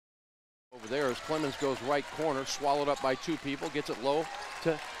Over there as Clemens goes right corner, swallowed up by two people, gets it low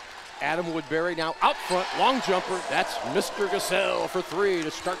to Adam Woodbury. Now out front, long jumper. That's Mr. Gasell for three to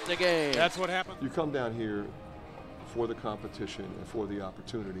start the game. That's what happened. You come down here for the competition and for the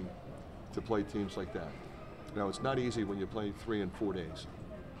opportunity to play teams like that. Now, it's not easy when you play 3 and 4 days,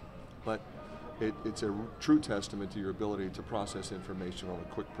 but it's a true testament to your ability to process information on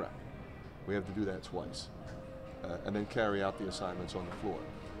a quick prep. We have to do that twice, and then carry out the assignments on the floor.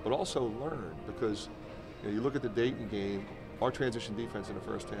 But also learn, because you look at the Dayton game, our transition defense in the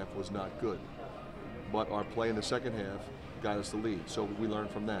first half was not good, but our play in the second half got us the lead. So we learned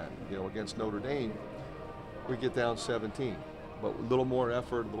from that. Against Notre Dame, we get down 17, but a little more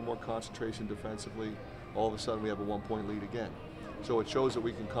effort, a little more concentration defensively, all of a sudden we have a 1-point lead again. So it shows that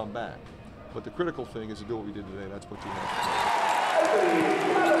we can come back. But the critical thing is to do what we did today. That's what you have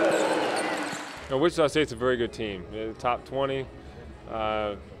to do. Wichita State's a very good team. They're top 20.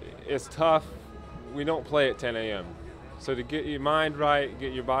 It's tough. We don't play at 10 a.m. So to get your mind right,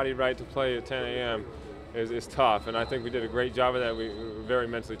 get your body right to play at 10 a.m. is tough. And I think we did a great job of that. We were very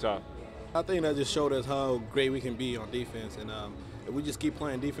mentally tough. I think that just showed us how great we can be on defense. And if we just keep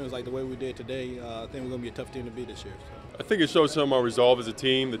playing defense like the way we did today, I think we're going to be a tough team to beat this year. So. I think it shows some of our resolve as a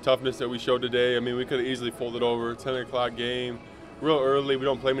team, the toughness that we showed today. I mean, we could have easily folded over. 10 o'clock game, real early. We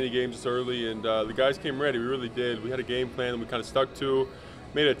don't play many games this early, and the guys came ready. We really did. We had a game plan that we kind of stuck to,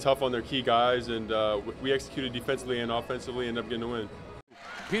 made it tough on their key guys, and we executed defensively and offensively, ended up getting the win.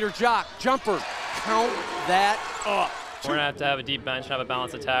 Peter Jock, jumper, count that up. We're going to have a deep bench, have a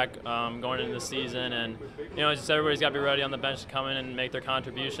balanced attack going into the season, and just everybody's got to be ready on the bench to come in and make their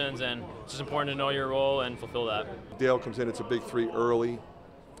contributions, and it's just important to know your role and fulfill that. Dale comes in, it's a big three early.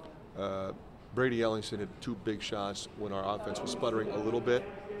 Brady Ellingson had 2 big shots when our offense was sputtering a little bit,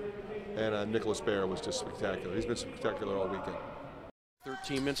 and Nicholas Bear was just spectacular. He's been spectacular all weekend.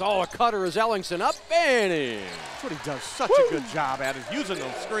 13 minutes. Oh, a cutter is Ellingson up and in. That's what he does such a good job at, is using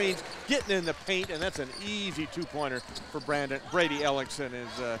those screens, getting in the paint, and that's an easy 2-pointer for Brady Ellingson.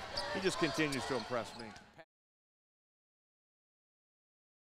 He just continues to impress me.